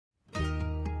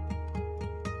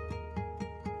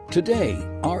Today,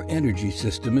 our energy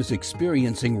system is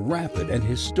experiencing rapid and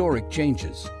historic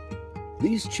changes.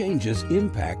 These changes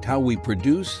impact how we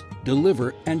produce,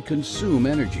 deliver, and consume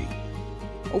energy.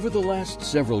 Over the last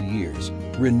several years,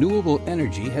 renewable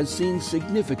energy has seen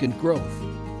significant growth.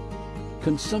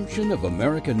 Consumption of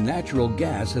American natural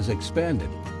gas has expanded,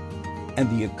 and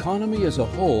the economy as a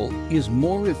whole is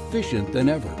more efficient than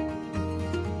ever.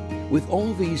 With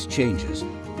all these changes,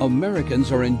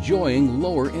 Americans are enjoying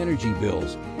lower energy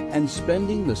bills and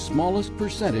spending the smallest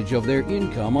percentage of their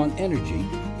income on energy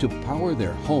to power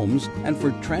their homes and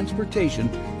for transportation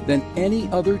than any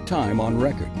other time on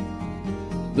record.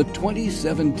 The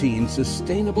 2017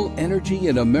 Sustainable Energy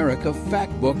in America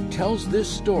Factbook tells this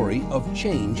story of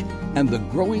change and the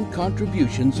growing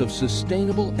contributions of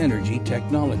sustainable energy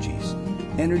technologies,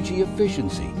 energy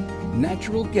efficiency,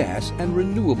 natural gas, and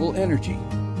renewable energy.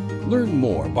 Learn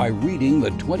more by reading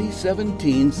the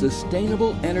 2017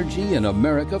 Sustainable Energy in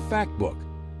America Factbook.